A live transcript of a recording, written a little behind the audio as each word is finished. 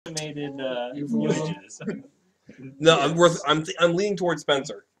animated images. No, I'm leaning towards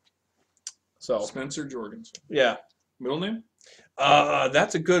Spencer. So Spencer Jorgensen. yeah. Middle name?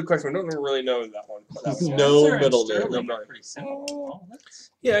 That's a good question. I don't really know that one. No Spencer and middle name. Sterling No, are pretty simple. Oh,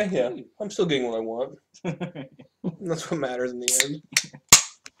 that's Yeah. I'm still getting what I want. That's what matters in the end.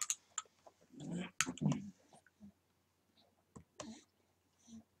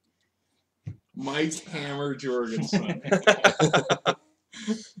 Mike Hammer Jorgensen.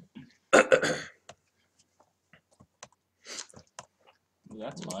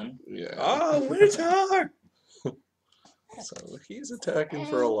 that's fun. Yeah. Oh, Winter! So he's attacking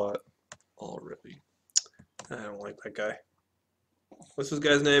for a lot already. I don't like that guy. What's this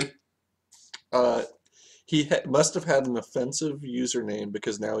guy's name? He must have had an offensive username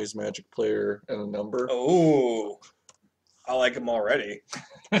because now he's Magic Player and a number. Oh, I like him already.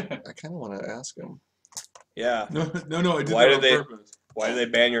 I kind of want to ask him. Yeah. No, I did Why that did on purpose. Why did they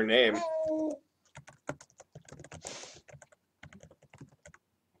ban your name?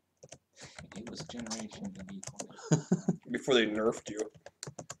 It was Generation Baby. Before they nerfed you.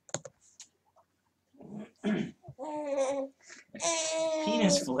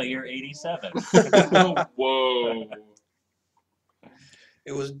 Penis Flayer 87. Whoa.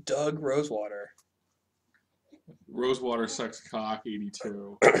 It was Doug Rosewater. Rosewater sucks cock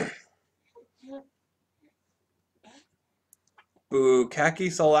 82. Boo, Khaki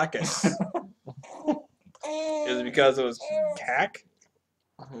Salakis. Is it because it was cack?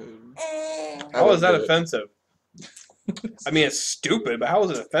 How was that offensive? I mean, it's stupid, but how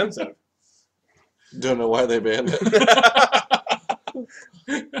was it offensive? Don't know why they banned it.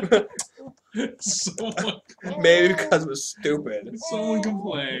 Maybe because it was stupid. Someone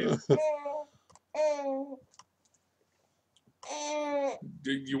complained.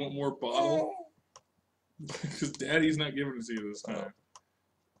 Do you want more bottle? Because Daddy's not giving it to you this time.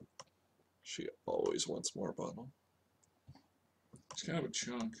 She always wants more bottle. It's kind of a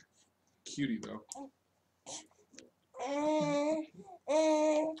chunk. Cutie, though.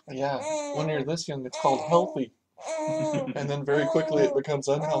 Yeah, when you're this young, it's called healthy. And then very quickly it becomes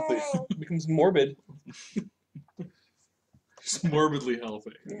unhealthy. It becomes morbid. It's morbidly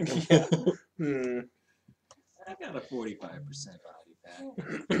healthy. Yeah. I got a 45% body fat.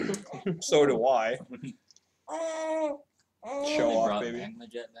 So do I. Show They off, brought baby. Magma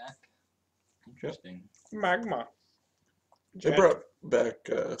Jet back. Interesting. Magma. They brought back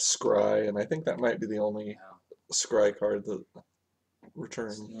Scry, and I think that might be the only Scry card that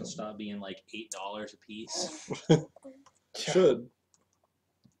returned. It'll stop being like $8 a piece. Should.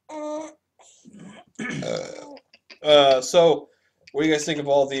 So, what do you guys think of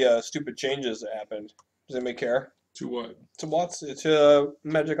all the stupid changes that happened? Does anybody care? To what? To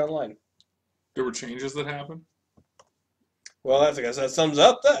Magic Online. There were changes that happened? Well, I guess that sums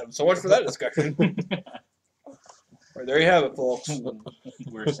up that. So much for that discussion. Right, there you have it, folks.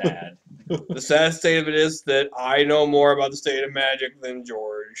 We're sad. The sad state of it is that I know more about the state of Magic than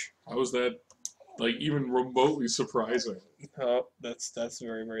George. How was that, like, even remotely surprising? Oh, that's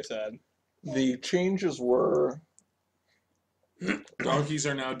very, very sad. The changes were... Donkeys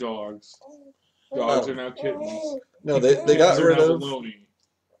are now dogs. Dogs are now kittens. No, they got Kittens are rid now of baloney.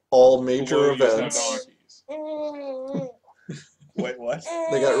 all major Baloney is now events. donkeys. Wait, what?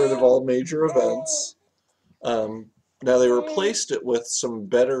 They got rid of all major events. Now they replaced it with some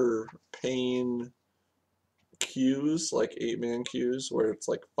better pain queues, like 8-man queues, where it's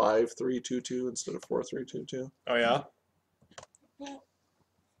like 5-3-2-2 instead of 4-3-2-2. Oh, yeah? We'll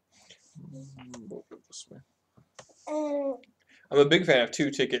go this way. I'm a big fan of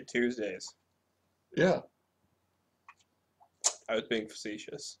 2-Ticket Tuesdays. Yeah. I was being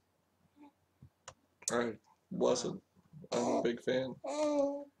facetious. I wasn't. I'm a big fan.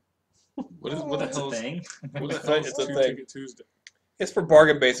 What the That's a hell is thing. what the hell is It's a Two thing. Ticket Tuesday? It's for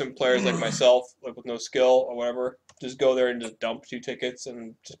bargain basement players like myself, like with no skill or whatever. Just go there and just dump 2 tickets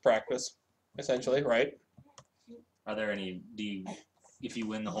and just practice, essentially, right? Are there any? If you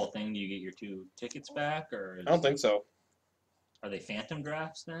win the whole thing, do you get your 2 tickets back, or I don't think so. are they phantom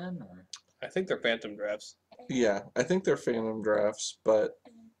drafts then? Or I think they're phantom drafts. Yeah, I think they're phantom drafts, but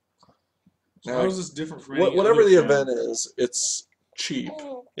So how is this different from any whatever other the fan? event is, it's cheap,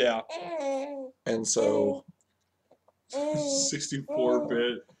 Yeah. and so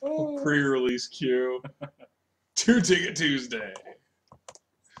 64-bit pre-release queue. 2 Ticket Tuesday.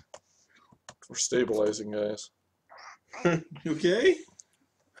 we're stabilizing, guys. You okay?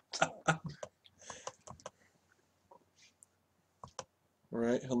 All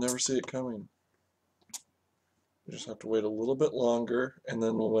right, he'll never see it coming. We just have to wait a little bit longer, and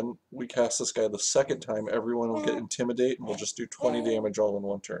then when we cast this guy the second time, everyone will get Intimidate, and we'll just do 20 damage all in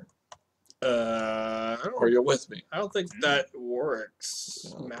one turn. Are you with me? I don't think that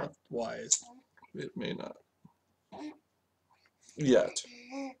works Okay. math-wise. It may not. Yet.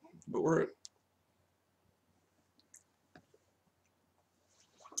 But we're...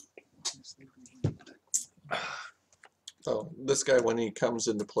 Oh, this guy, when he comes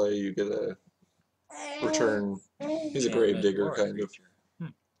into play, you get a return. He's a grave digger, Or a kind of. creature.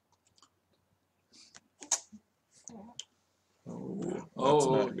 Oh, that's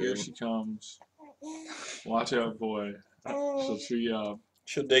Oh, not here good. she comes. Watch out, boy. She'll chew you up.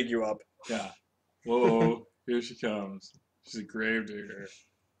 She'll dig you up. Yeah. Whoa, here she comes. She's a grave digger.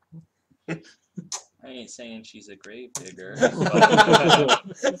 I ain't saying she's a grave digger.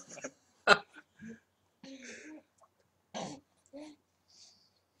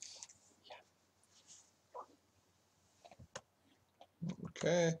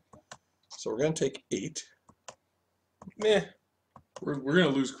 Okay. So we're going to take 8. Meh. We're gonna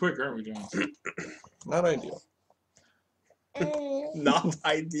lose quick, aren't we, John? Not ideal. Not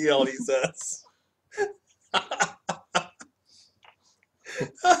ideal, he says.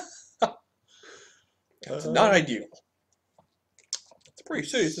 It's not ideal. It's a pretty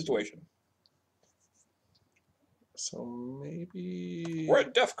serious situation. So maybe... We're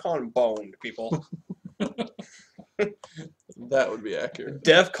at DEF CON boned, people. That would be accurate.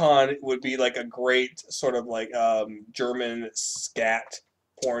 DEF CON would be like a great sort of like German scat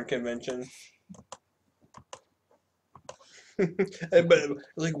porn convention. But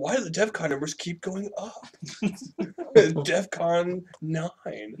like, why do the DEF CON numbers keep going up? DEF CON 9.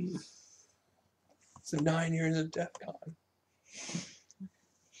 It's 9 years of DEF CON.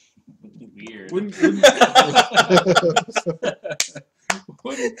 Weird. Wouldn't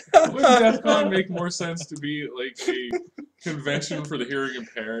DEF CON make more sense to be like a convention for the hearing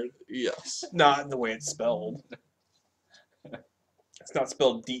impaired? Yes. Not the way it's spelled. It's not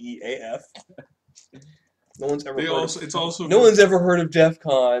spelled DEAF. No one's ever It's also no one's ever heard of DEF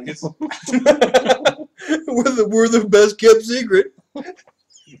CON. It's, we're the best kept secret.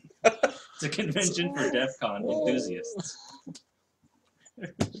 It's a convention for DEF CON enthusiasts.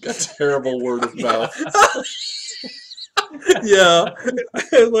 Got terrible word of mouth. Yeah.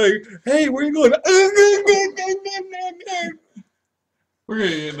 Like, hey, where you going? we're gonna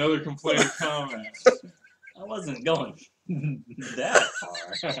get another complaint comment. I wasn't going that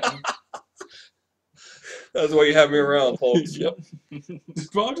far. That's why you have me around, folks. Yep. Did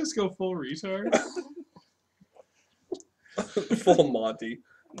Bob just go full retard? Full Monty.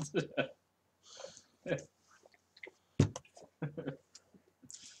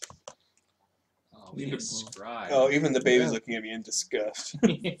 Oh, we described. Oh, even the baby's Yeah. looking at me in disgust.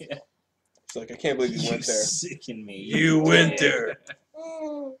 Yeah. It's like, I can't believe you went there. Sicken me. You went there.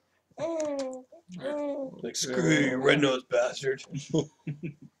 Yeah. Like, screw you, red-nosed bastard.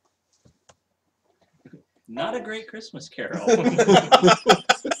 Not a great Christmas carol.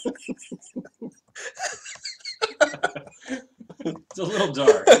 It's a little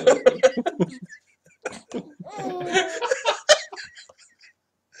dark.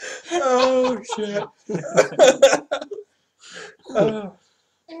 Oh, shit.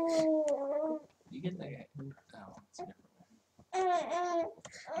 You get that? Oh, it's different. Oh,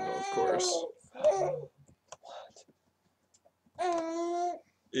 of course.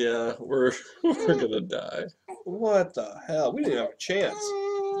 Yeah, we're gonna die. What the hell? We didn't have a chance.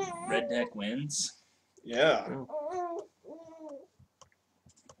 Redneck wins. Yeah.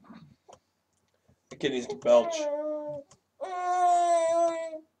 The kid needs to belch.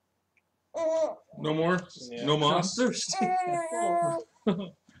 No more? Yeah. No moss? Thirsty.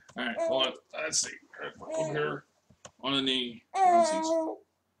 Alright, hold on. Let's see. Over here. On a knee. Nonsense.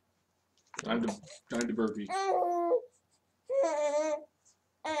 Time to burpee.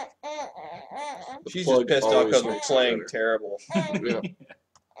 The She's just plug pissed off always because we're makes it playing better. terrible. Yeah.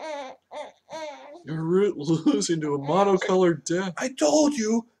 You're losing to a monocolored death. I told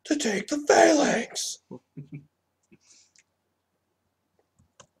you to take the phalanx.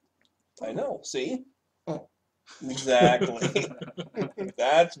 I know, see? Exactly.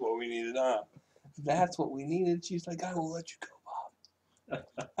 That's what we needed, huh? That's what we needed. She's like, I won't let you go, Bob.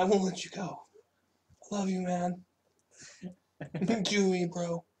 I won't let you go. I love you, man. You and me,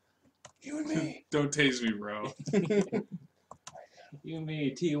 bro. You and me. Don't tase me, bro. You and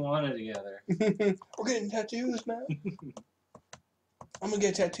me, Tijuana together. We're getting tattoos, man. I'm gonna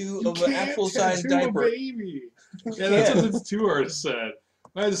get a tattoo You of an can't actual size tattoo a diaper. baby. Yeah, that's what the two artists said.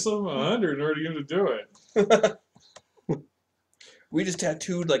 I had to sell him 100 in order to get him to do it. We just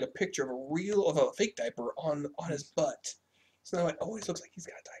tattooed like a picture of a fake diaper on his butt. So now it always looks like he's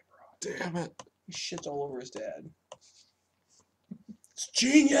got a diaper on. Damn it. He shits all over his dad. It's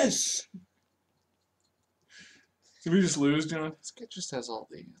genius. Did we just lose, John? This kid just has all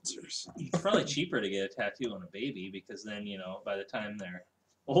the answers. It's probably cheaper to get a tattoo on a baby because then, you know, by the time they're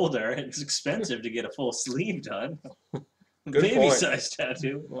older, it's expensive to get a full sleeve done. Good point. Baby-sized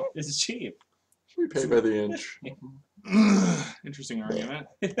tattoo is cheap. We pay by the inch. Interesting argument.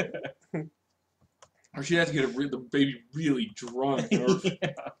 Or she'd have to get the baby really drunk in order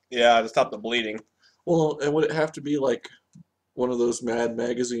Yeah, to stop the bleeding. Well, and would it have to be like one of those Mad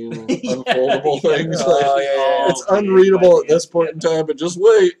Magazine Yeah, unfoldable yeah. things? Oh, Like, yeah. it's unreadable at this point in time, but just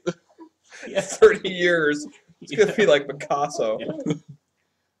wait. Yeah. 30 years. It's gonna be like Picasso.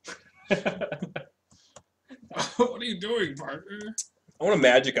 What are you doing, partner? I want a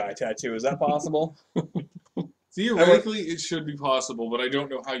magic eye tattoo. Is that possible? Theoretically, it should be possible, but I don't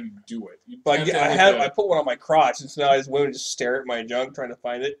know how you do it. You Like have to I have put one on my crotch, and so now I just women just stare at my junk trying to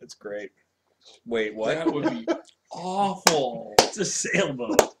find it. It's great. Wait, what? That would be awful. It's a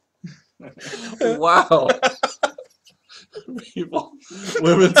sailboat. Wow. People,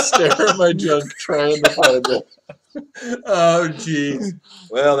 women stare at my junk trying to find it. Oh, jeez.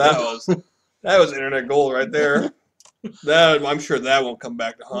 Well, that was internet gold right there. I'm sure that won't come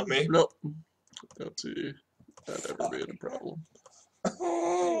back to haunt me. Nope. Don't see that ever being a problem.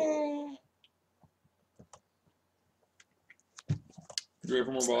 You ready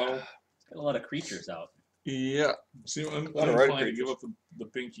for more bottle? Got a lot of creatures out. Yeah. See, I'm Lot of red inclined to creatures. give up the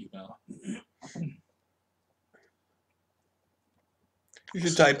pinky now. You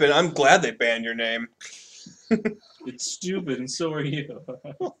should type in, I'm glad they banned your name. It's stupid, and so are you.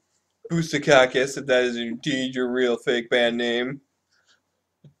 Boostakakis, if that is indeed your real fake band name.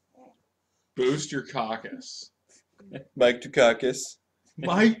 Boost your caucus. Mike Dukakis.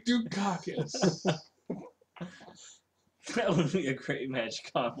 Mike Dukakis. That would be a great magic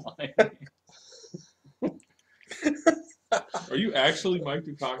online. Are you actually Mike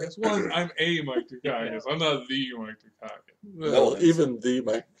Dukakis? Well, I'm a Mike Dukakis. I'm not the Mike Dukakis. Well, even the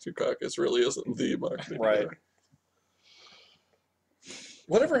Mike Dukakis really isn't the Mike Dukakis. Right.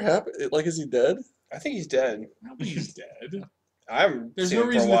 Whatever happened? Like, is he dead? I think he's dead. He's dead. I haven't There's seen no him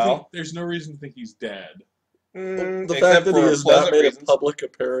for a reason to while. think. There's no reason to think he's dead. Mm, The except fact that he for has not pleasant made reasons. a public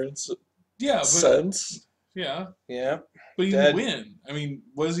appearance Yeah, but since. yeah, Yeah. but he Dead. didn't win. I mean,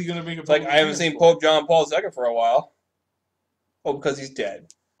 was he going to make a? It's like public I haven't appearance seen for? Pope John Paul II for a while. Oh, because he's dead.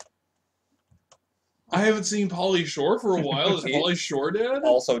 I haven't seen Pauly Shore for a while. Is He- Pauly Shore dead?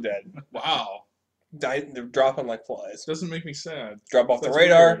 Also dead. Wow, They're dropping like flies. doesn't make me sad. Drop off the That's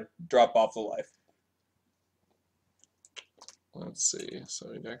radar, weird. drop off the life. Let's see.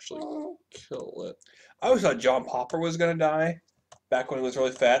 So he'd actually kill it. I always thought John Popper was gonna die. Back when he was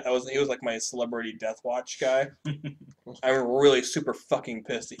really fat, he was like my celebrity death watch guy. I'm really super fucking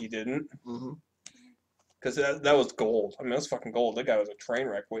pissed that he didn't. Mm-hmm. Because that was gold. I mean, that was fucking gold. That guy was a train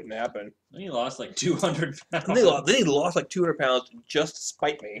wreck waiting to happen. Then he lost like 200 pounds. And then he lost like 200 pounds just to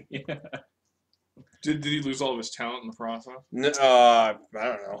spite me. Yeah. Did he lose all of his talent in the process? I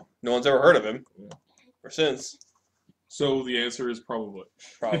don't know. No one's ever heard of him. Yeah. Or since, So the answer is probably.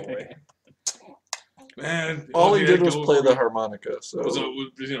 probably. Man, All he had did to was go play for the it. harmonica. So Was a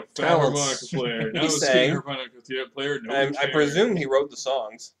fat talents. harmonica player. Now He a skinny sang. harmonica player. No I one cares. presume he wrote the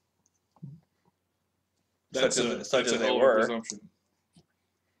songs. That's such a, as that's a they hell of a were. presumption.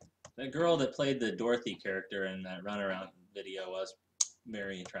 That girl that played the Dorothy character in that runaround video was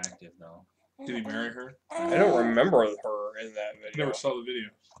very attractive, though. Did he marry her? I don't remember her in that I video. never saw the video.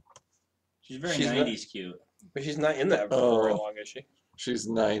 She's very She's not- 90s cute. But she's not in that for very Oh. long, is she? she's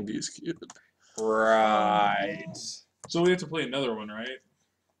 90s cute. Right. So we have to play another one, right?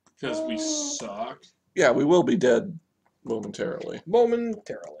 Because we suck. Yeah, we will be dead momentarily.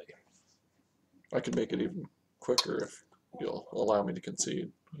 Momentarily. I can make it even quicker if you'll allow me to concede.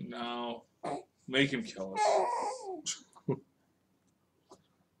 No. Make him kill us.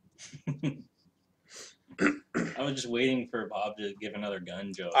 I was just waiting for Bob to give another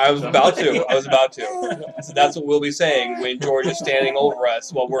gun joke. I was about to. I was about to. So that's what we'll be saying when George is standing over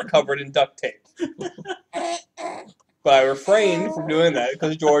us while we're covered in duct tape. But I refrained from doing that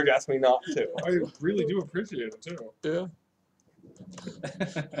because George asked me not to. I really do appreciate it, too. Yeah.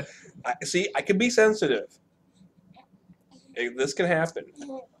 I can be sensitive. This can happen.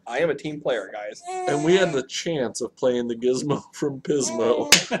 I am a team player, guys. And we had the chance of playing the gizmo from Pismo.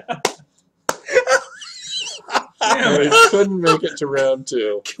 And we couldn't make it to round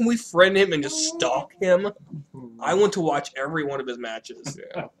 2. Can we friend him and just stalk him? I want to watch every one of his matches.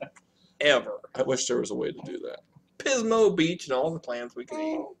 Yeah. Ever. I wish there was a way to do that. Pismo Beach and all the clams we can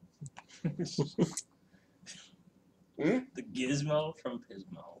eat. The gizmo from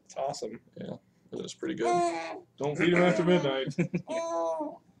Pismo. It's awesome. It was pretty good. Don't feed him after midnight.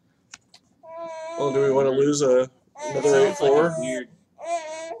 Well, do we want to lose another Sounds like 8-4? a weird.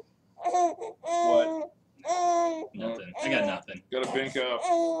 What? Nothing. I got nothing. Got to bank up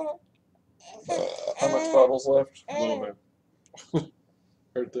How much bottles left? a little bit.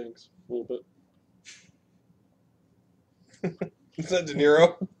 Heard things. A little bit. Is that De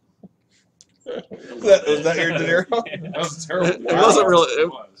Niro? Was that your De Niro? That was terrible. It wasn't really. It It,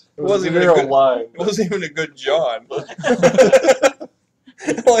 was. it wasn't a even a narrow good- line. It wasn't even a good John. like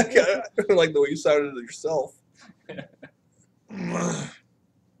the way you sounded it yourself.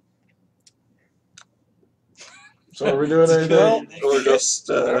 So are we doing anything? good. Or just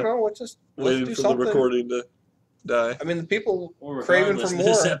I don't know. Let's waiting do for something. the recording to die? I mean, the people Well, craving regardless, for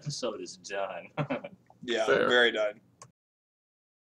this more. episode is done. Yeah, Fair. very done.